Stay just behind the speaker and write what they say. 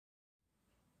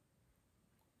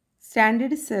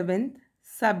Standard 7th,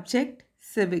 Subject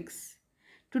Civics.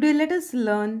 Today let us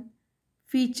learn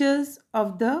features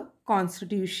of the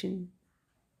Constitution.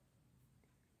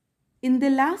 In the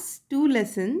last two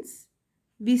lessons,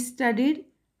 we studied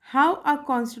how our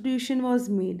Constitution was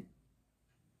made.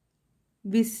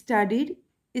 We studied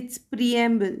its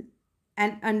preamble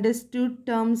and understood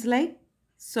terms like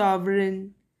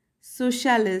sovereign,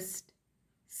 socialist,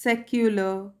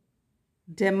 secular,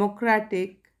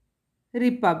 democratic,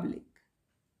 republic.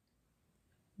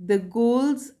 The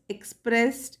goals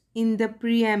expressed in the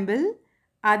preamble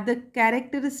are the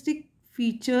characteristic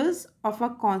features of a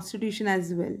constitution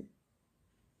as well.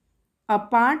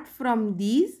 Apart from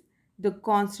these, the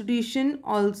constitution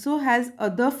also has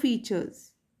other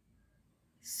features.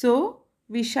 So,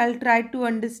 we shall try to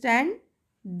understand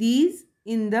these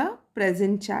in the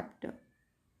present chapter.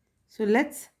 So,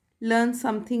 let's learn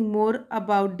something more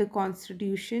about the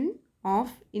Constitution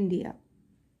of India.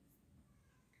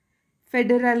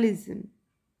 Federalism.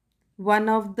 One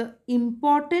of the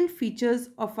important features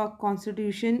of our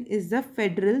constitution is the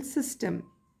federal system.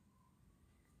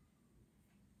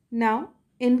 Now,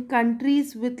 in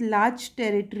countries with large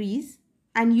territories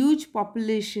and huge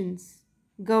populations,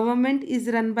 government is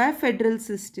run by a federal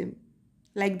system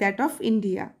like that of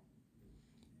India.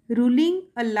 Ruling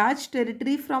a large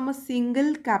territory from a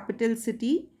single capital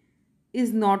city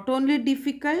is not only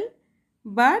difficult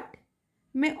but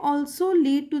may also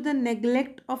lead to the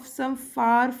neglect of some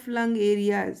far-flung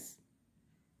areas.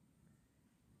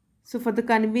 So for the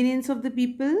convenience of the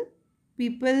people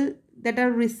that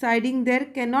are residing there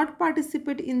cannot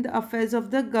participate in the affairs of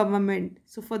the government.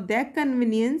 So for their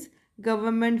convenience,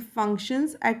 government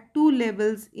functions at two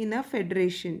levels in a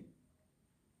federation.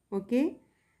 Okay.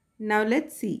 Now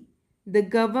let's see. The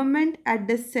government at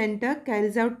the center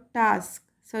carries out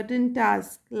certain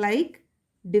tasks like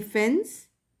defense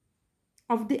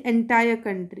of the entire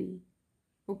country.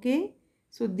 Okay.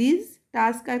 So these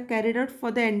tasks are carried out for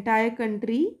the entire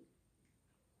country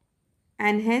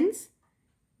and hence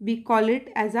we call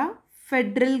it as a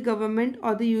federal government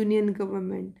or the union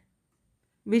government.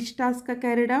 Which tasks are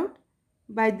carried out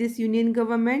by this union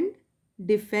government?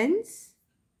 Defense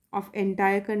of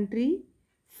entire country,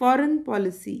 foreign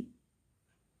policy,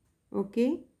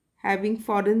 okay, having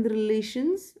foreign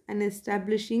relations and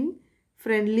establishing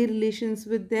friendly relations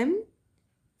with them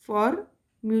for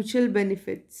mutual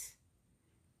benefits,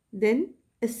 then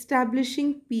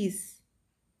establishing peace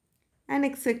and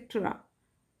etc.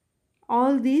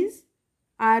 All these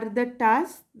are the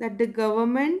tasks that the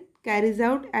government carries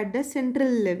out at the central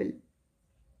level.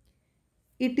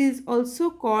 It is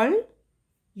also called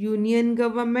union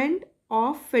government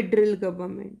or federal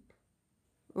government.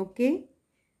 Okay.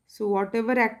 So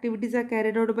whatever activities are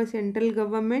carried out by central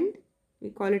government,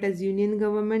 we call it as union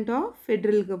government or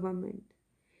federal government.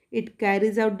 It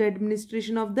carries out the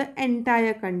administration of the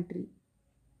entire country.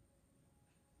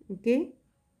 Okay.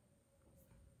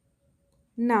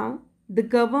 Now, the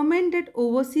government that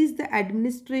oversees the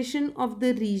administration of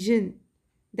the region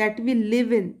that we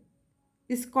live in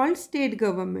is called state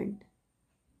government.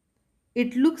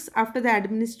 It looks after the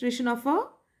administration of a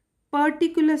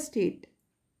particular state.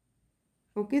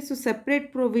 Okay, so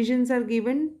separate provisions are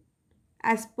given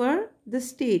as per the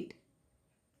state.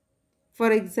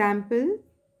 For example,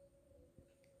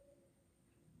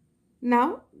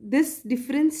 now this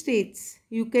different states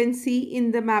you can see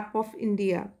in the map of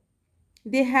India.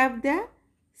 They have their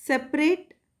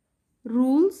separate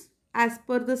rules as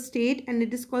per the state and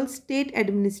it is called state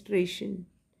administration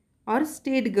or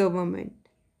state government.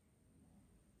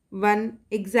 One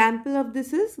example of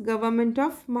this is government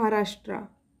of Maharashtra.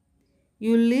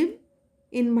 You live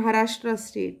in Maharashtra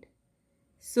state.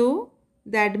 So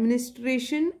the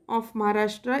administration of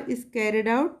Maharashtra is carried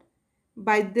out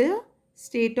by the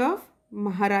state of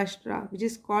Maharashtra, which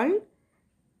is called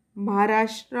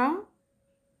Maharashtra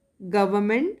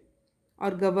government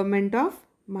or government of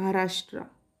Maharashtra.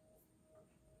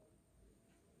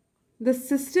 The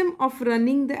system of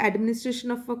running the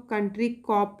administration of a country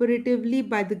cooperatively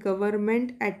by the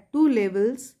government at two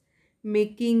levels,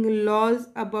 making laws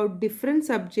about different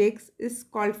subjects, is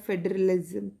called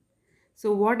federalism.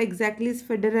 So what exactly is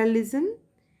federalism?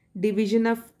 Division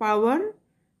of power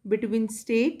between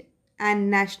state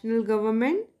and national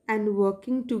government and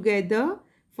working together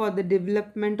for the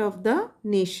development of the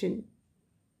nation.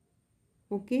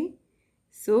 Okay,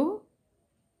 so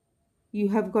you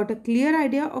have got a clear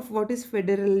idea of what is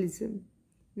federalism.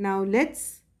 Now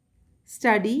let's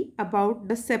study about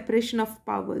the separation of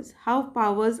powers, how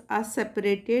powers are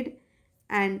separated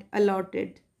and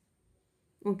allotted.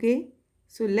 Okay,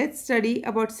 so let's study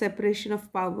about separation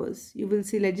of powers. You will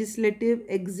see legislative,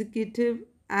 executive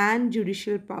and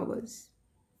judicial powers.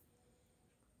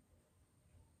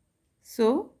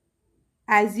 So,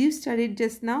 as you studied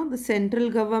just now, the central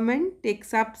government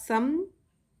takes up some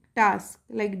tasks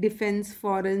like defense,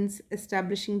 foreign,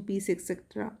 establishing peace,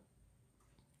 etc.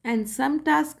 And some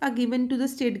tasks are given to the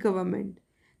state government.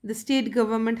 The state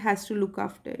government has to look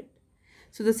after it.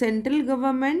 So the central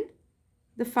government,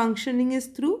 the functioning is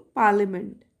through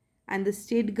parliament, and the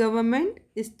state government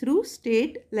is through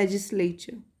state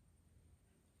legislature.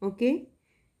 Okay.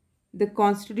 The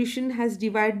constitution has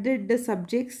divided the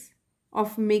subjects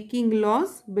of making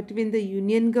laws between the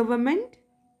union government,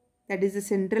 that is the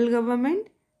central government,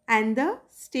 and the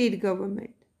state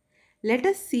government. Let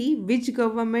us see which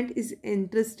government is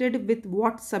interested with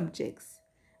what subjects.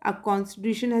 Our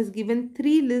constitution has given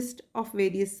 3 lists of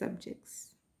various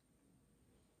subjects.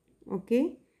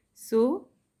 Okay, so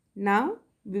now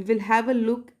we will have a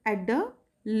look at the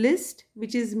list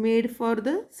which is made for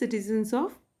the citizens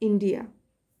of India.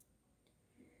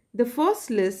 The first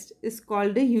list is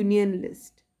called a union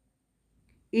list.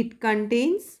 It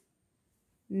contains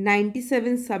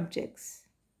 97 subjects.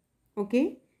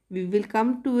 Okay, we will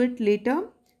come to it later.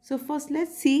 So first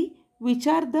let's see which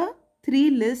are the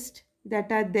 3 lists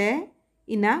that are there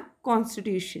in a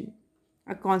constitution.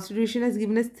 A constitution has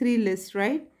given us 3 lists,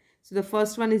 right? So the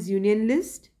first one is union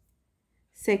list,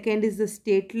 second is the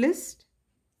state list,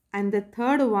 and the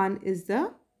third one is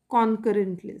the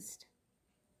concurrent list.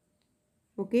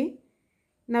 Okay,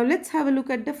 now let's have a look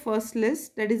at the first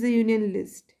list, that is the union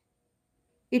list.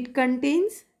 It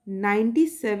contains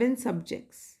 97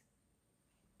 subjects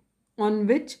on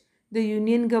which the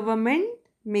union government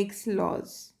makes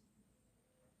laws.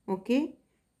 Okay,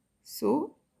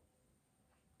 so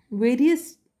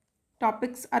various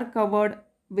topics are covered,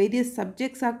 various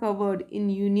subjects are covered in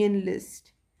union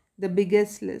list, the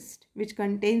biggest list, which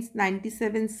contains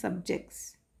 97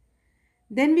 subjects.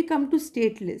 Then we come to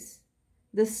state list.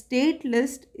 The state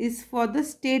list is for the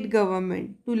state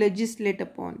government to legislate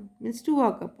upon, means to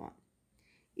work upon.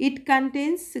 It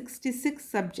contains 66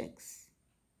 subjects.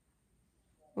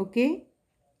 Okay.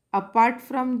 Apart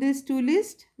from these 2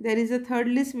 lists, there is a third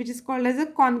list which is called as a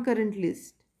concurrent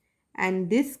list. And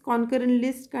this concurrent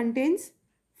list contains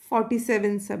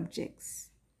 47 subjects.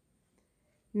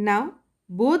 Now,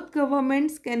 both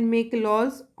governments can make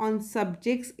laws on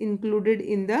subjects included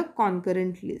in the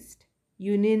concurrent list.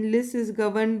 Union list is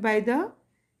governed by the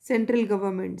central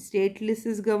government. State list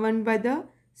is governed by the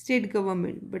state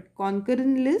government. But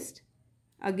concurrent list,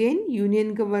 again,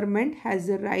 union government has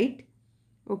a right.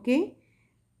 Okay.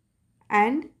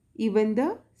 And even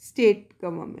the state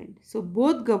government. So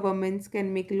both governments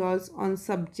can make laws on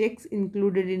subjects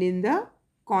included in the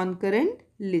concurrent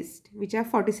list, which are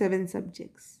 47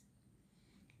 subjects.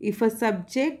 If a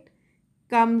subject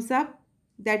comes up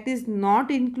that is not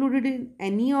included in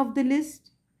any of the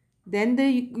list, then the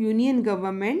union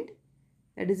government,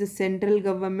 that is the central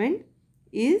government,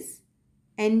 is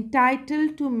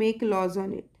entitled to make laws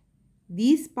on it.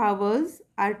 These powers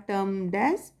are termed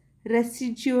as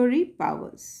residuary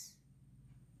powers.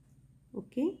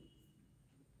 Okay.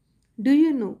 Do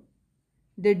you know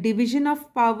the division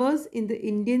of powers in the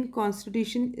Indian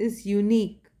Constitution is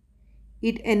unique?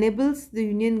 It enables the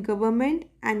union government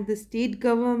and the state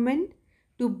government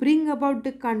to bring about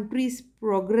the country's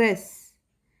progress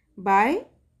by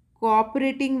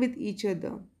cooperating with each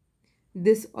other.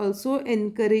 This also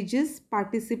encourages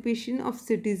participation of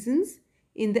citizens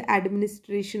in the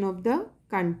administration of the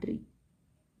country.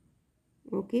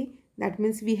 Okay, that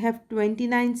means we have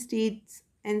 29 states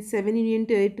and 7 union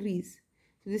territories.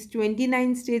 So these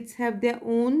 29 states have their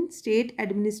own state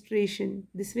administration.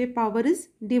 This way power is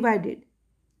divided.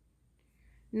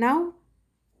 Now,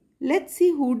 let's see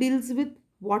who deals with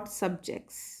what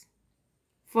subjects.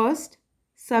 First,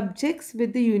 subjects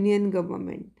with the union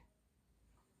government.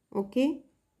 Okay.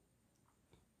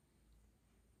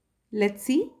 Let's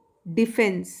see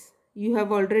defense. You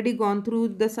have already gone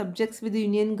through the subjects with the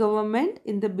union government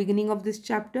in the beginning of this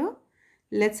chapter.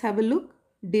 Let's have a look.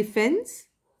 Defense.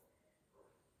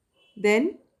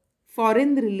 Then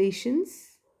foreign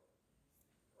relations,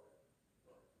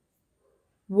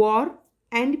 war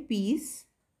and peace,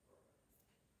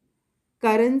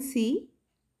 currency,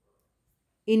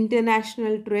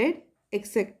 international trade,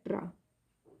 etc.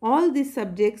 All these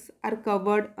subjects are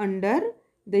covered under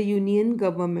the union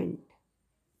government.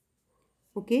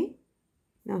 Okay.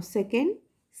 Now second,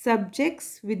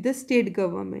 subjects with the state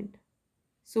government.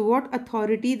 So what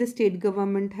authority the state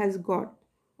government has got,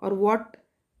 or what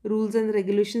rules and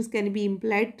regulations can be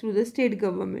implied through the state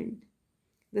government.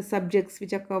 The subjects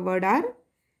which are covered are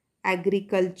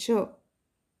agriculture,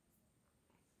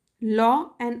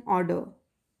 law and order,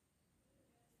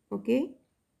 Okay.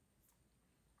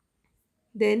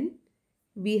 Then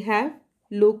we have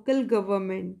local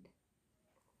government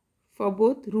for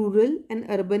both rural and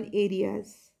urban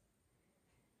areas.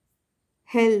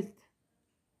 Health,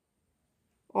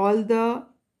 all the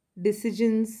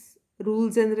decisions,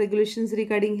 rules and regulations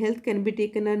regarding health can be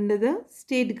taken under the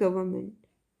state government.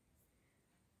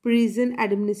 Prison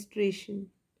administration,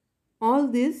 all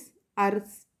these are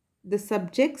the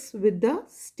subjects with the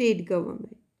state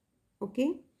government.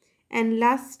 Okay. And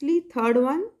lastly, third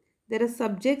one, there are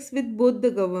subjects with both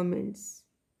the governments.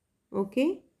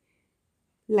 Okay.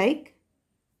 Like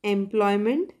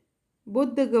employment,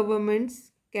 both the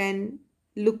governments can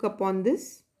look upon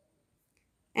this.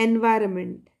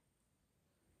 Environment,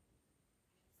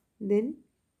 then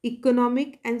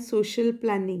economic and social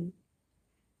planning.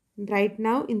 Right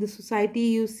now in the society,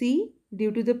 you see, due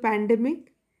to the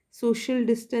pandemic, social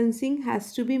distancing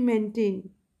has to be maintained.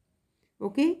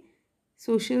 Okay,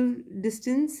 social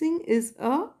distancing is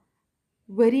a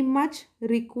very much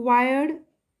required,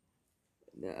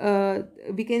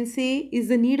 we can say, is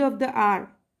the need of the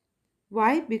hour.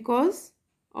 Why? Because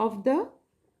of the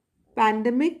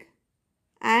pandemic,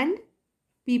 and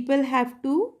people have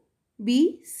to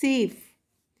be safe.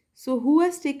 So who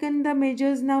has taken the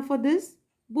measures now for this?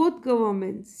 Both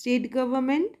governments. State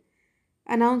government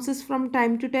announces from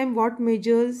time to time what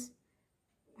measures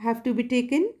have to be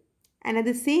taken, and at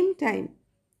the same time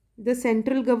the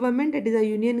central government, that is a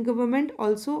union government,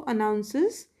 also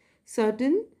announces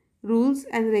certain rules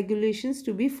and regulations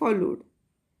to be followed.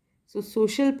 So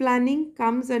social planning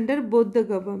comes under both the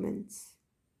governments.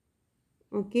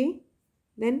 Okay.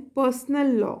 Then personal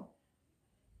law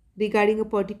regarding a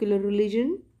particular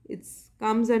religion, it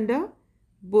comes under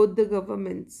both the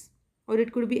governments, or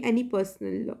it could be any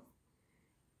personal law.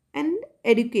 And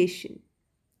education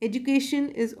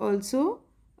is also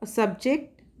a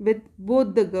subject with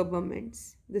both the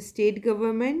governments, the state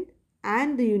government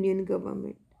and the union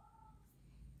government.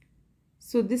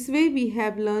 So this way we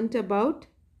have learnt about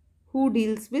who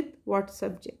deals with what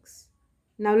subjects.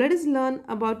 Now let us learn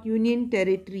about union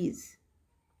territories.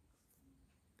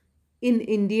 In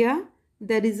India,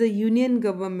 there is a union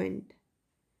government.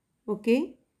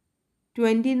 Okay,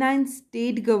 29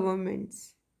 state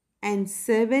governments and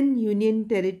 7 union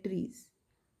territories.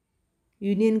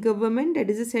 Union government,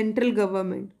 that is a central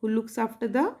government who looks after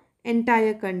the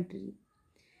entire country.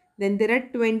 Then there are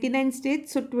 29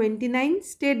 states, so 29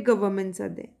 state governments are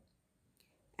there.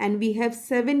 And we have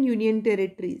 7 union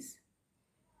territories.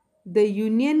 The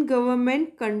union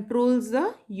government controls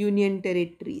the union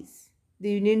territories. The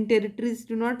union territories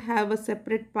do not have a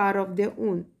separate power of their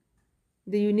own.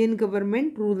 The union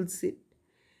government rules it.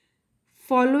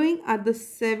 Following are the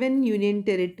 7 union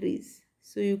territories.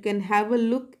 So you can have a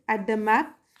look at the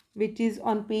map, which is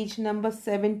on page number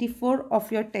 74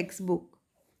 of your textbook.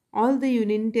 All the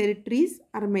union territories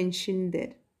are mentioned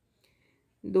there.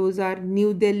 Those are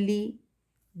New Delhi,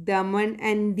 Daman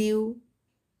and Diu,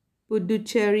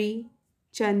 Puducherry,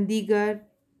 Chandigarh,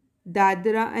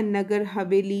 Dadra and Nagar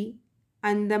Haveli,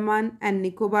 Andaman and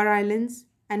Nicobar Islands,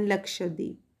 and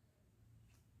Lakshadweep.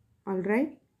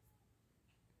 Alright.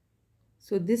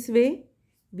 So this way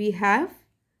we have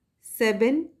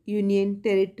 7 union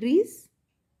territories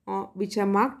which are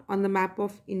marked on the map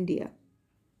of India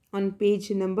on page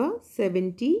number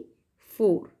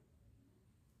 74.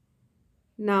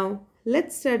 Now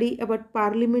let's study about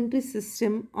parliamentary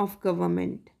system of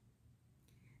government.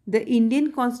 The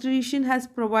Indian Constitution has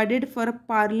provided for a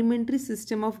parliamentary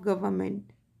system of government.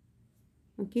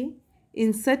 Okay.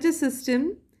 In such a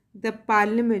system, the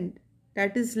parliament,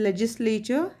 that is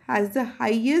legislature, has the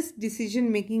highest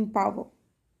decision making power.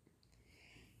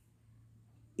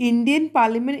 Indian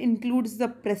parliament includes the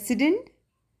president,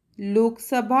 Lok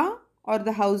Sabha or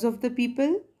the House of the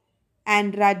People,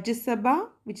 and Rajya Sabha,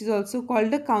 which is also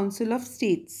called the Council of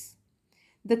States.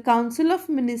 The Council of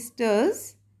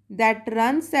Ministers that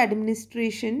runs the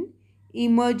administration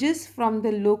emerges from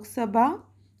the Lok Sabha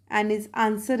and is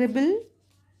answerable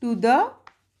to the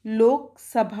Lok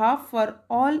Sabha for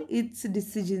all its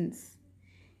decisions.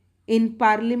 In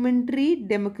parliamentary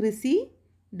democracy,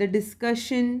 the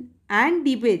discussion and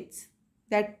debates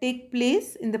that take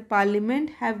place in the parliament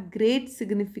have great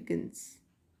significance.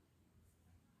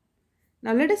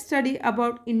 Now let us study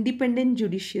about independent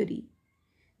judiciary.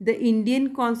 The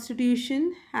Indian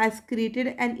Constitution has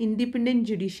created an independent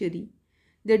judiciary.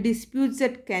 The disputes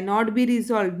that cannot be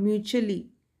resolved mutually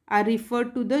are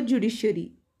referred to the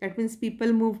judiciary. That means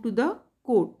people move to the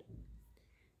court.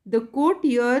 The court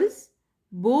hears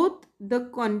both the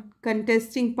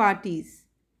contesting parties,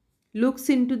 looks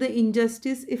into the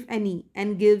injustice if any,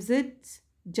 and gives its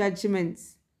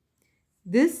judgments.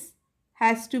 This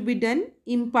has to be done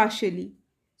impartially.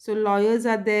 So lawyers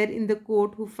are there in the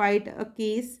court who fight a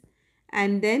case,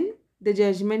 and then the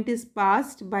judgment is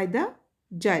passed by the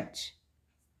judge.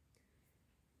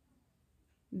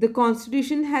 The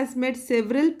Constitution has made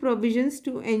several provisions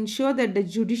to ensure that the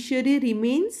judiciary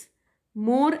remains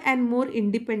more and more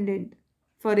independent.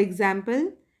 For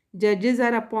example, judges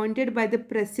are appointed by the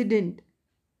president,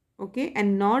 okay,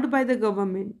 and not by the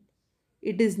government.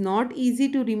 It is not easy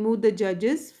to remove the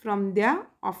judges from their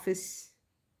office.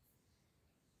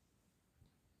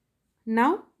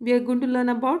 Now we are going to learn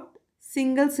about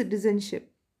single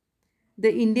citizenship.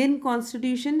 The Indian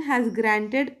Constitution has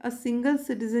granted a single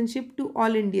citizenship to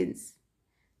all Indians.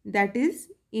 That is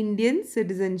Indian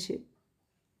citizenship.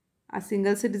 A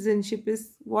single citizenship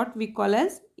is what we call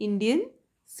as Indian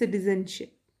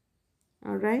citizenship.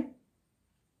 Alright.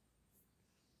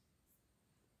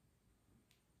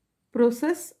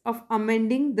 Process of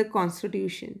amending the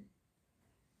Constitution.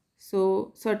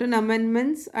 So, certain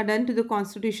amendments are done to the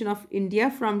Constitution of India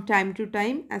from time to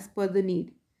time as per the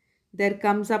need. There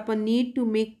comes up a need to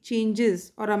make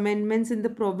changes or amendments in the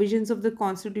provisions of the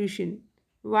Constitution.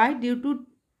 Why? Due to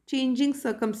changing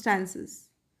circumstances.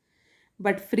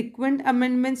 But frequent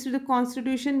amendments to the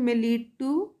Constitution may lead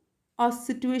to a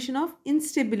situation of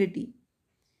instability.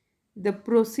 The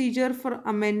procedure for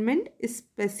amendment is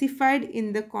specified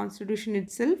in the Constitution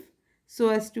itself so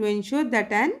as to ensure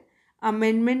that an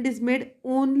amendment is made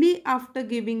only after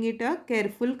giving it a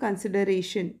careful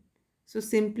consideration. So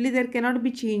simply there cannot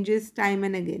be changes time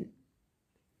and again.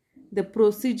 The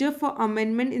procedure for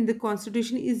amendment in the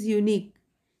Constitution is unique.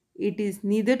 It is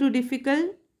neither too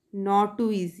difficult nor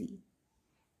too easy.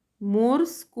 More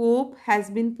scope has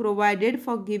been provided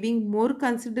for giving more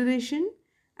consideration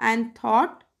and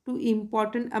thought to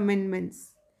important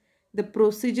amendments. The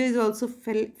procedure is also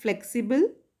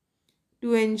flexible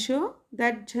to ensure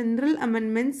that general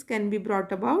amendments can be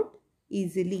brought about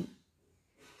easily.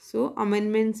 So,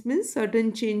 amendments means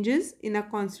certain changes in a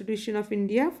Constitution of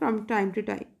India from time to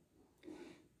time.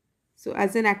 So,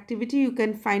 as an activity, you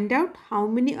can find out how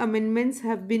many amendments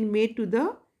have been made to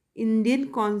the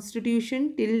Indian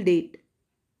Constitution till date.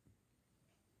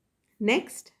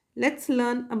 Next, let's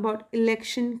learn about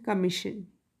Election Commission.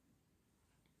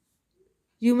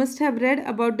 You must have read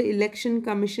about the Election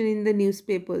Commission in the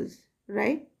newspapers,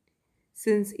 right?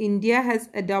 Since India has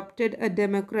adopted a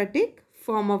democratic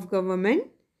form of government,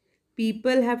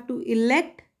 people have to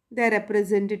elect their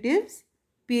representatives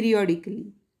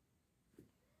periodically.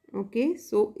 Okay,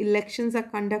 so elections are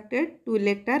conducted to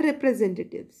elect our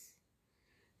representatives.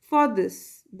 For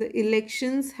this, the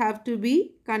elections have to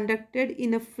be conducted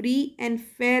in a free and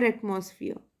fair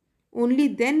atmosphere. Only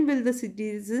then will the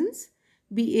citizens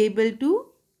be able to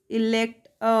elect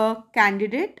a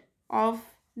candidate of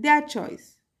their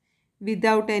choice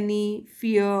without any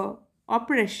fear or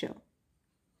pressure.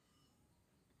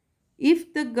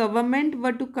 If the government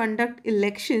were to conduct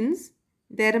elections,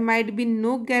 there might be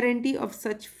no guarantee of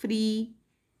such free,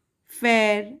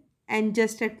 fair and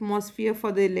just atmosphere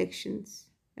for the elections,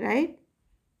 right?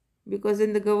 Because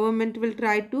then the government will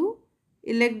try to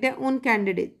elect their own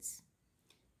candidates.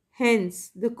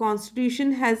 Hence, the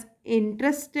Constitution has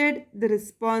entrusted the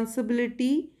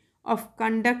responsibility of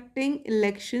conducting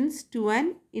elections to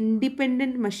an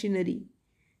independent machinery.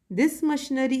 This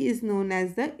machinery is known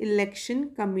as the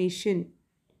Election Commission.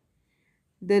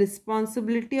 The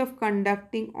responsibility of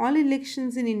conducting all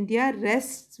elections in India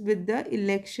rests with the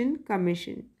Election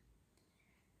Commission.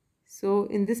 So,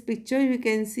 in this picture, you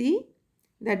can see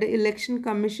that the Election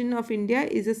Commission of India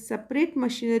is a separate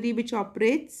machinery which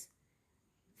operates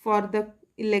for the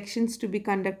elections to be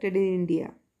conducted in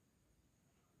India.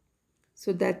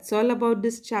 So that's all about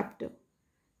this chapter.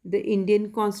 The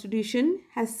Indian Constitution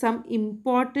has some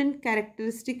important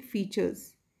characteristic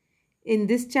features. In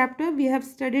this chapter, we have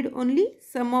studied only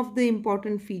some of the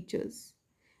important features.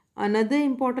 Another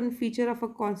important feature of a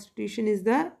constitution is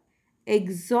the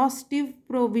exhaustive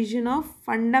provision of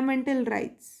fundamental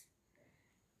rights.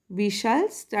 We shall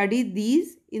study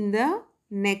these in the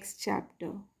next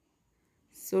chapter.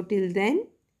 So till then,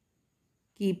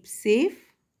 keep safe,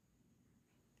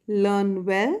 learn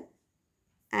well,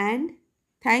 and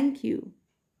thank you.